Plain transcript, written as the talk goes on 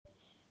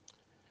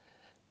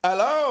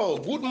Hello,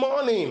 good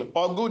morning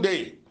or good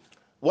day.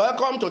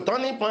 Welcome to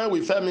Turning Point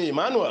with Femi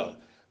Emmanuel.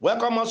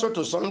 Welcome also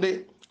to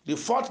Sunday, the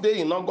fourth day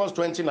in August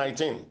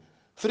 2019.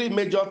 Three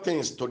major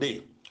things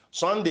today.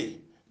 Sunday,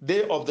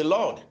 day of the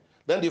Lord.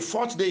 Then the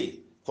fourth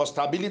day for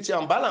stability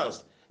and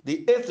balance.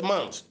 The eighth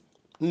month,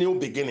 new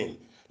beginning.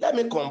 Let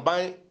me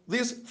combine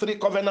these three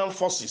covenant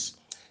forces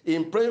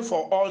in praying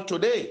for all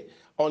today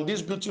on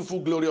this beautiful,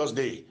 glorious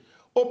day.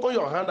 Open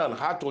your hand and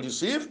heart to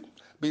receive.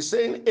 Be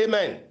saying,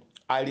 Amen.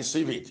 I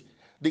receive it.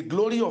 The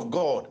glory of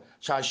God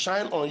shall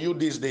shine on you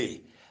this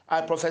day. I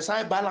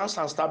prophesy balance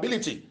and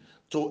stability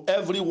to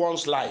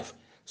everyone's life.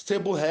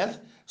 Stable health,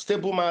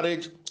 stable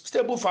marriage,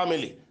 stable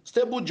family,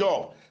 stable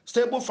job,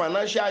 stable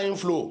financial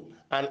inflow,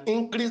 and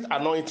increased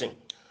anointing.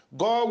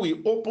 God will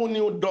open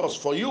new doors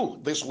for you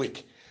this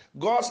week.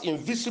 God's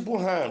invisible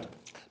hand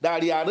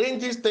that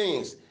rearranges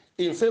things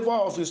in favor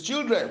of his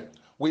children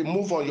will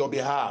move on your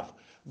behalf.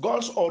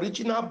 God's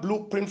original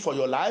blueprint for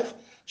your life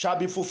shall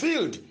be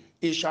fulfilled.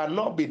 It shall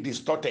not be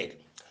distorted.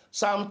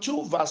 Psalm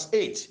 2 verse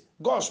 8,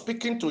 God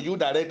speaking to you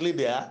directly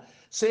there,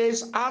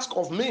 says, ask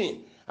of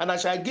me, and I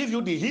shall give you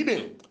the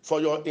hidden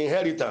for your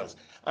inheritance,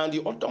 and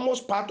the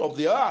uttermost part of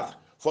the earth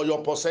for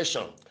your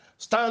possession.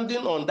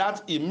 Standing on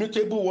that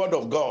immutable word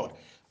of God,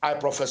 I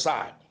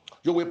prophesy,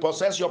 you will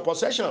possess your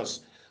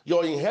possessions.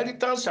 Your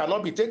inheritance shall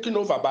not be taken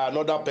over by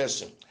another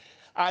person.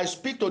 I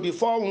speak to the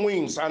four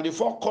winds and the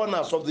four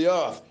corners of the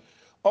earth.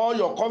 All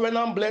your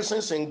covenant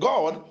blessings in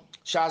God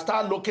shall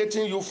start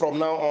locating you from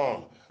now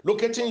on,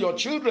 locating your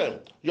children,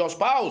 your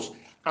spouse,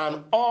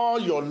 and all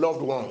your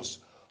loved ones.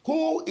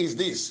 Who is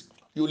this?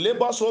 You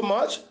labor so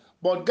much,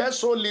 but get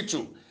so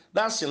little.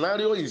 That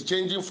scenario is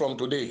changing from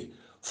today.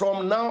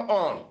 From now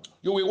on,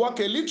 you will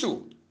work a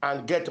little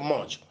and get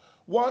much.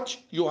 What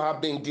you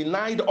have been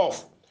denied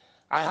of,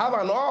 I have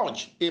an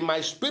urge in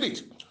my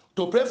spirit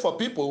to pray for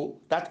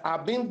people that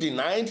are being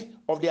denied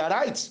of their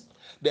rights.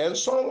 Then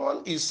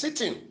someone is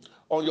sitting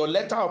on your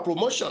letter of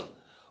promotion,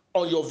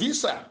 on your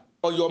visa,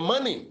 on your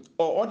money,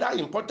 or other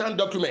important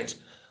documents.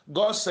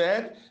 God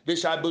said they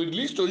shall be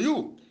released to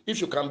you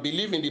if you can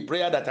believe in the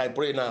prayer that I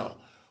pray now.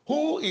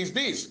 Who is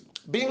this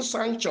being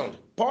sanctioned,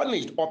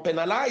 punished, or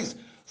penalized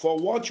for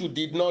what you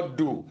did not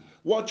do,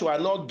 what you are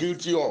not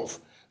guilty of?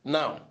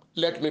 Now,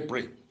 let me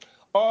pray.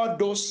 All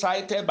those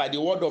cited by the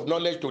word of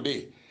knowledge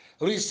today,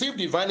 receive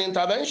divine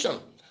intervention.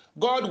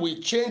 God will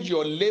change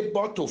your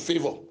labor to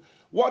favor.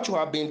 What you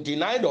have been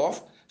denied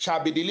of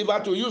shall be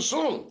delivered to you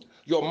soon.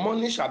 Your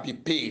money shall be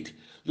paid.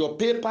 Your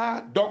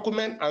paper,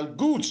 document, and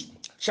goods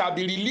shall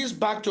be released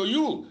back to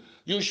you.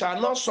 You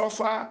shall not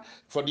suffer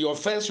for the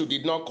offense you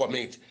did not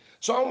commit.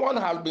 Someone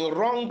has been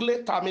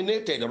wrongly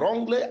terminated,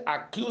 wrongly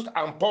accused,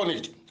 and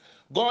punished.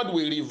 God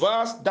will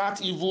reverse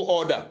that evil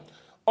order.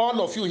 All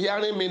of you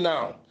hearing me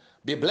now,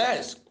 be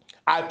blessed.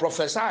 I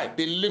prophesy,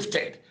 be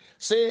lifted.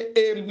 Say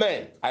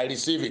amen. I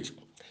receive it.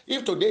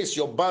 If today is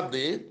your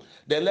birthday,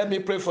 then let me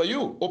pray for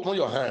you. Open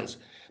your hands.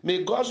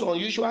 May God's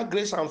unusual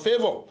grace and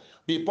favor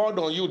be poured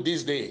on you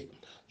this day.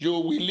 You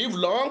will live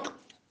long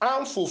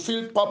and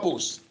fulfill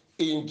purpose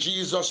in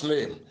Jesus'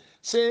 name.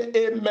 Say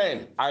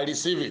amen. I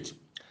receive it.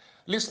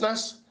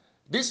 Listeners,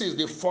 this is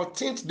the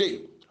 14th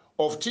day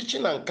of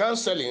teaching and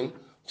counseling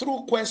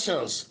through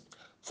questions.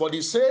 For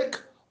the sake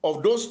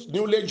of those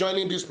newly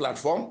joining this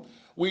platform,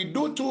 we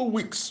do 2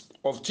 weeks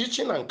of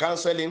teaching and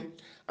counseling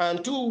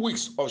and 2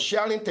 weeks of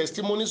sharing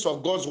testimonies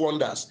of God's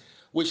wonders.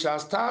 We shall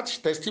start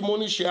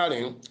testimony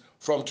sharing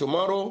from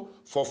tomorrow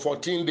for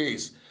 14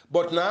 days.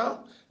 But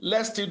now,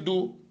 let's still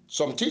do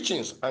some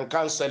teachings and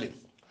counseling.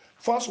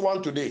 First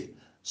one today,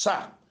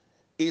 sir,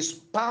 is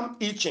palm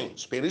itching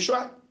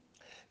spiritual?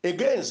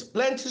 Against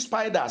plenty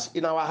spiders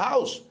in our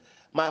house.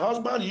 My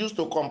husband used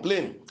to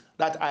complain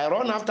that I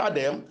run after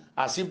them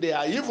as if they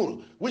are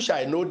evil, which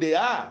I know they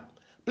are.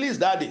 Please,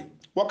 Daddy,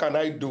 what can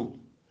I do?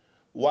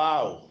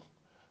 Wow.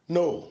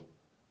 No,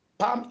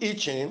 palm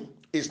itching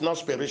is not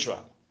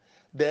spiritual.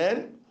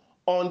 Then,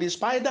 on the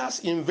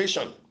spider's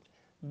invasion,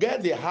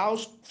 get the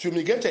house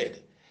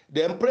fumigated,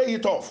 then pray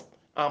it off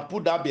and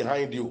put that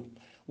behind you.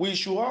 We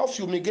should all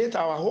fumigate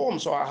our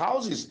homes or our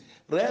houses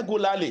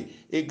regularly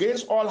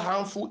against all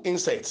harmful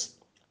insects.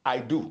 I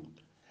do.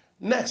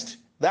 Next,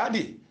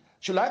 Daddy,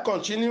 should I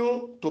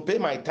continue to pay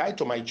my tithe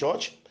to my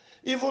church?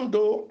 Even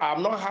though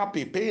I'm not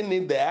happy paying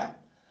it there,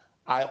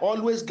 I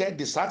always get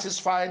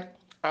dissatisfied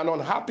and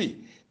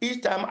unhappy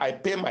each time I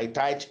pay my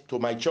tithe to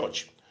my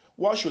church.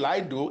 What should I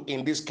do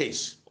in this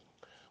case?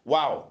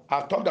 Wow,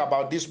 I've talked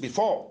about this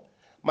before.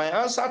 My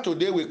answer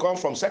today will come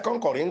from 2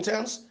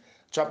 Corinthians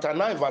chapter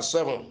 9 verse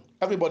 7.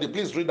 Everybody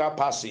please read that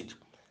passage.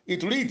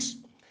 It reads,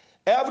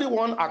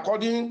 everyone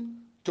according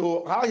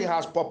to how he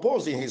has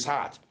purposed in his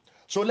heart.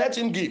 So let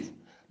him give,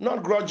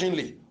 not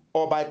grudgingly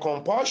or by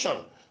compulsion,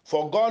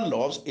 for God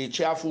loves a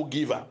cheerful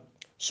giver.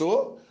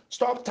 So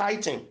stop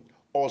tithing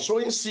or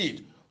sowing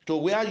seed to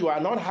where you are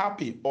not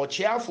happy or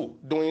cheerful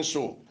doing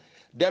so.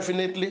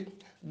 Definitely,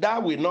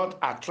 that will not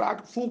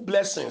attract full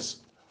blessings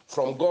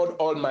from God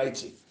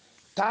Almighty.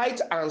 Tithe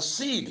and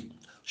seed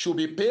should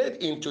be paid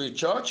into a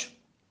church,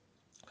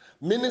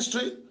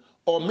 ministry,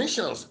 or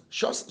missions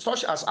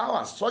such as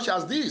ours, such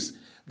as these,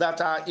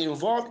 that are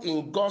involved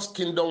in God's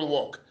kingdom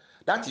work.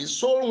 That is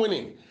soul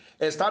winning,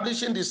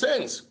 establishing the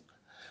saints,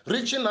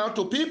 reaching out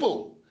to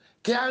people,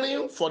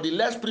 caring for the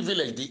less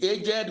privileged, the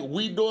aged,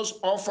 widows,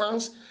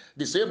 orphans,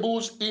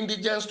 disabled,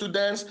 indigent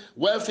students,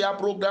 welfare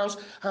programs,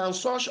 and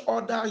such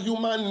other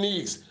human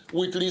needs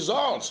with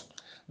results.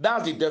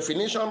 That's the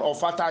definition of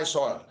fertile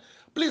soil.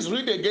 Please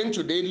read again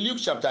today Luke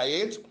chapter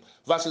 8,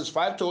 verses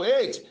 5 to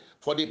 8,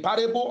 for the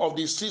parable of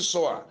the seed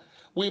sower.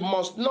 We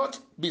must not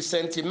be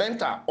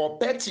sentimental or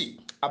petty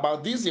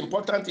about these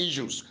important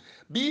issues.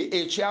 Be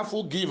a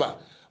cheerful giver,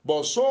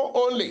 but sow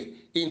only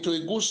into a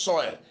good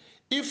soil.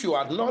 If you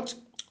are not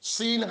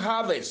seeing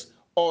harvest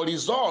or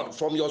result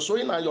from your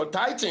sowing and your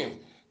tithing,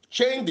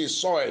 change the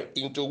soil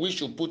into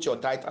which you put your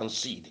tithe and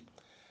seed.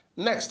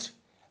 Next,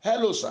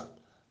 hello sir,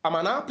 I'm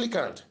an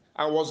applicant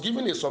and was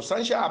given a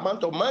substantial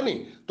amount of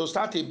money to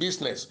start a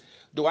business.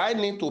 Do I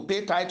need to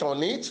pay tithe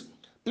on it?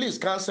 Please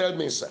cancel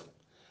me, sir.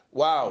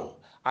 Wow,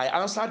 I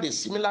answered the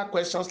similar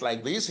questions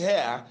like this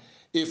here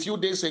a few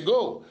days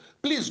ago.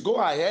 Please go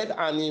ahead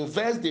and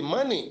invest the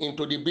money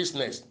into the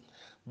business,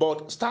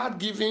 but start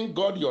giving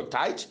God your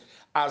tithe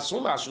as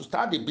soon as you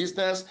start the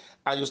business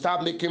and you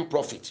start making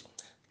profit.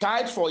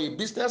 Tithe for a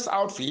business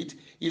outfit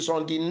is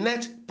on the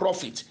net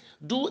profit.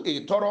 Do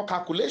a thorough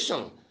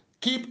calculation.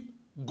 Keep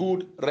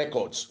good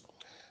records.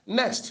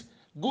 Next,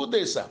 good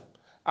day, sir.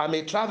 I'm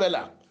a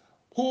traveler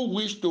who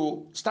wish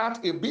to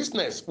start a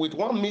business with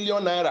 1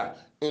 million naira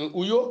in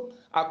Uyo,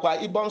 Akwa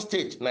Ibom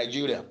State,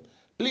 Nigeria.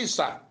 Please,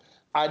 sir,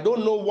 I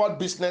don't know what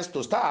business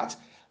to start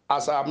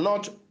as I'm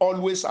not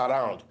always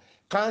around.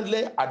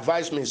 Kindly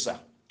advise me, sir.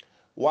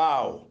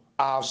 Wow,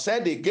 I have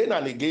said again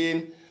and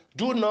again,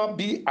 do not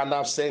be an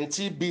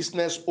absentee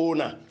business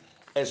owner,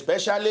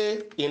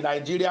 especially in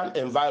Nigerian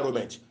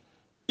environment.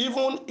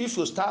 Even if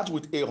you start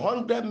with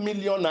 100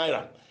 million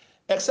naira,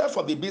 except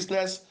for the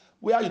business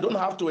where you don't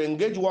have to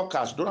engage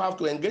workers, don't have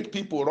to engage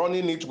people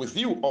running it with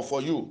you or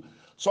for you,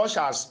 such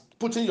as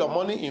putting your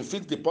money in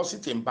fixed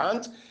deposit in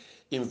banks,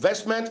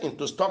 investment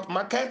into stock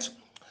market,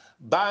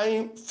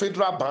 buying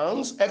federal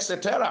bonds,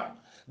 etc.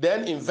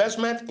 Then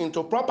investment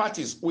into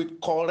properties with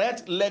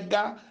correct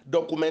legal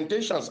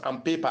documentations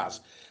and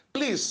papers.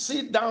 Please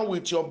sit down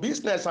with your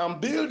business and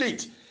build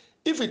it.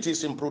 If it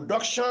is in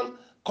production,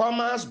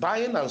 commerce,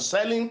 buying and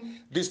selling,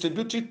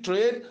 distributed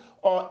trade,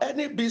 or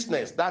any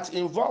business that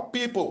involves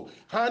people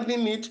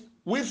handling it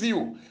with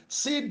you,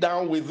 sit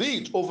down with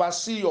it,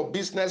 oversee your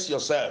business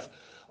yourself.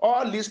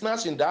 All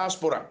listeners in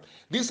diaspora,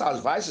 this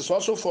advice is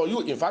also for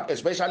you, in fact,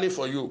 especially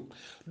for you.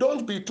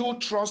 Don't be too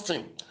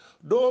trusting.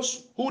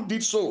 Those who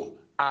did so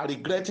are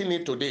regretting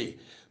it today.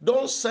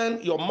 Don't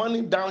send your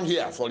money down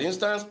here, for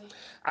instance,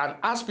 and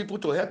ask people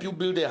to help you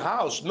build a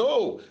house.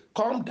 No,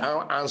 come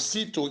down and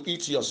see to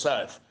it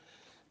yourself.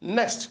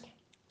 Next,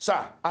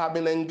 sir, I have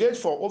been engaged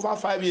for over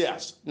 5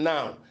 years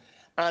now,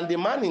 and the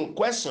man in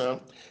question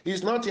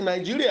is not in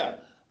Nigeria,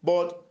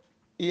 but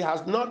he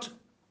has not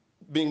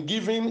been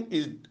given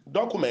his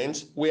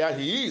documents where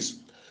he is,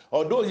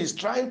 although he's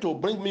trying to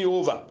bring me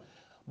over,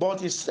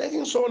 but it's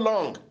taking so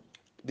long.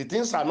 The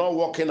things are not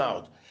working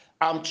out.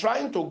 I'm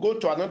trying to go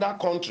to another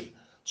country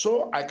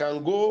so I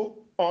can go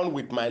on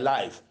with my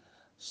life.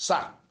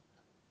 Sir,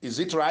 is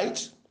it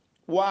right?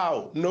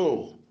 Wow,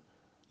 no.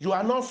 You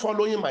are not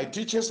following my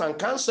teachings and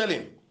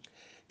counseling.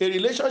 A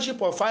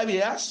relationship of 5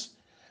 years,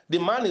 the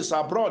man is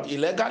abroad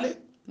illegally,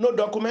 no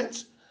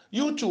documents.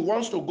 You too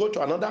wants to go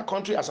to another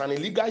country as an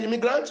illegal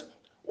immigrant?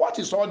 What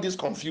is all these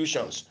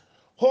confusions?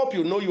 Hope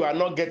you know you are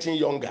not getting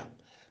younger.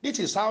 This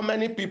is how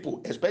many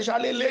people,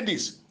 especially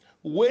ladies,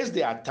 waste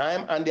their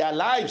time and their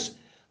lives.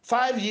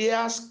 5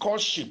 years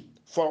courtship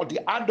for the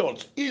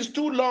adults is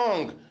too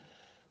long.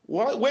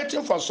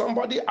 Waiting for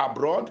somebody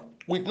abroad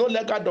with no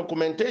legal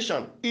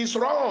documentation is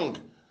wrong.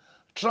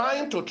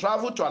 Trying to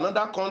travel to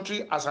another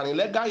country as an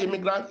illegal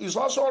immigrant is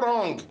also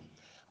wrong.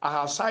 I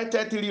have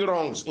cited 3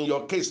 wrongs in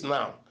your case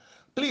now.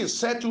 Please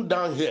settle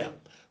down here.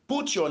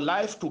 Put your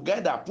life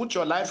together. Put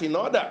your life in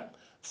order.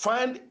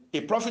 Find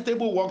a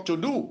profitable work to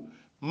do.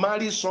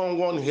 Marry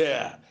someone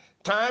here.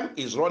 Time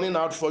is running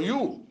out for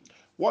you.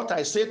 What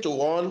I say to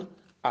one,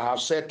 I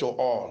have said to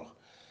all.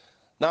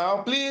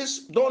 Now,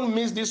 please don't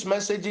miss these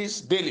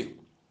messages daily.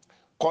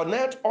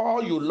 Connect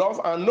all you love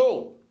and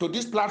know to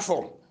this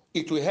platform.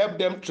 It will help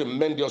them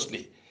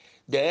tremendously.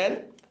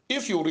 Then,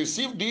 if you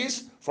receive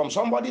this from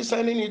somebody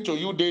sending it to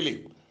you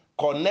daily,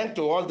 connect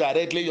to us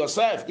directly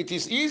yourself. It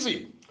is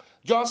easy.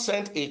 Just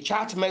send a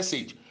chat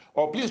message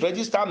or please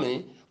register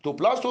me to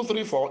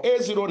 +234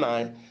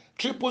 809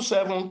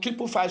 777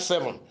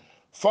 557.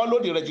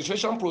 Follow the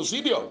registration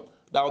procedure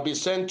that will be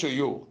sent to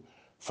you.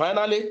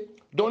 Finally,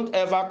 don't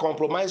ever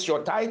compromise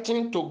your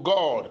tithing to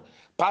God,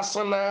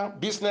 personal,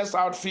 business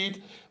outfit,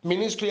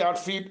 ministry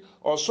outfit,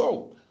 or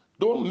so.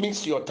 Don't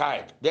mix your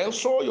tithe. Then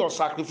sow your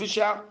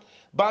sacrificial,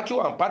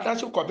 battle, and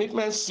partnership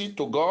commitment seed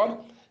to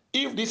God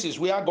if this is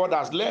where God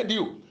has led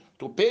you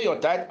to pay your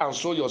tithe and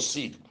sow your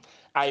seed.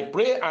 I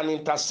pray and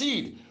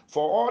intercede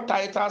for all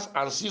tithers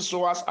and seed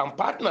sowers and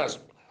partners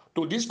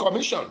to this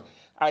commission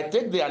I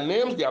take their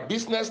names, their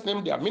business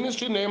name, their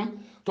ministry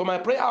name to my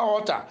prayer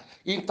altar,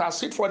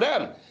 intercede for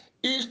them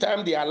each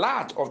time the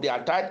alert of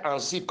their tithe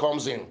and seed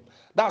comes in.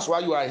 That's why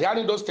you are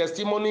hearing those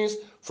testimonies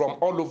from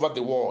all over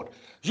the world.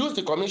 Use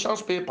the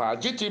commission's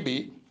PayPal,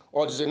 GTB,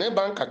 or the Zenith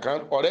Bank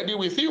account already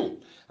with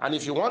you. And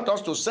if you want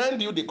us to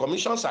send you the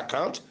commission's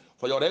account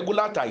for your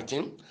regular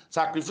tithing,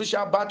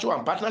 sacrificial, battle,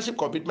 and partnership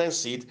commitment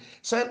seed,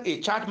 send a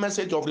chat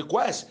message of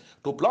request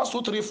to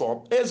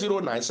 +234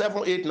 809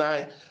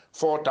 789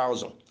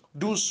 4000.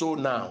 Do so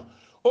now.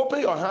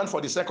 Open your hand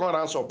for the second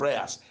round of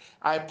prayers.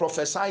 I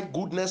prophesy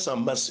goodness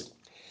and mercy,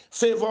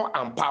 favor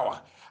and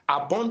power,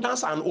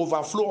 abundance and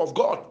overflow of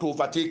God to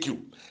overtake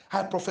you.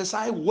 I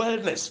prophesy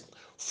wellness,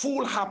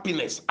 full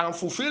happiness, and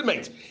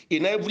fulfillment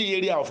in every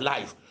area of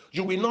life.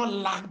 You will not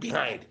lag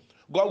behind.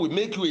 God will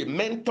make you a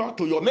mentor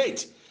to your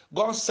mate.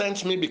 God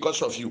sent me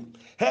because of you.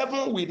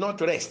 Heaven will not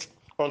rest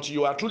until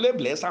you are truly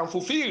blessed and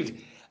fulfilled.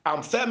 I'm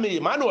Femi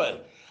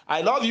Emmanuel.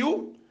 I love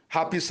you.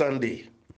 Happy Sunday.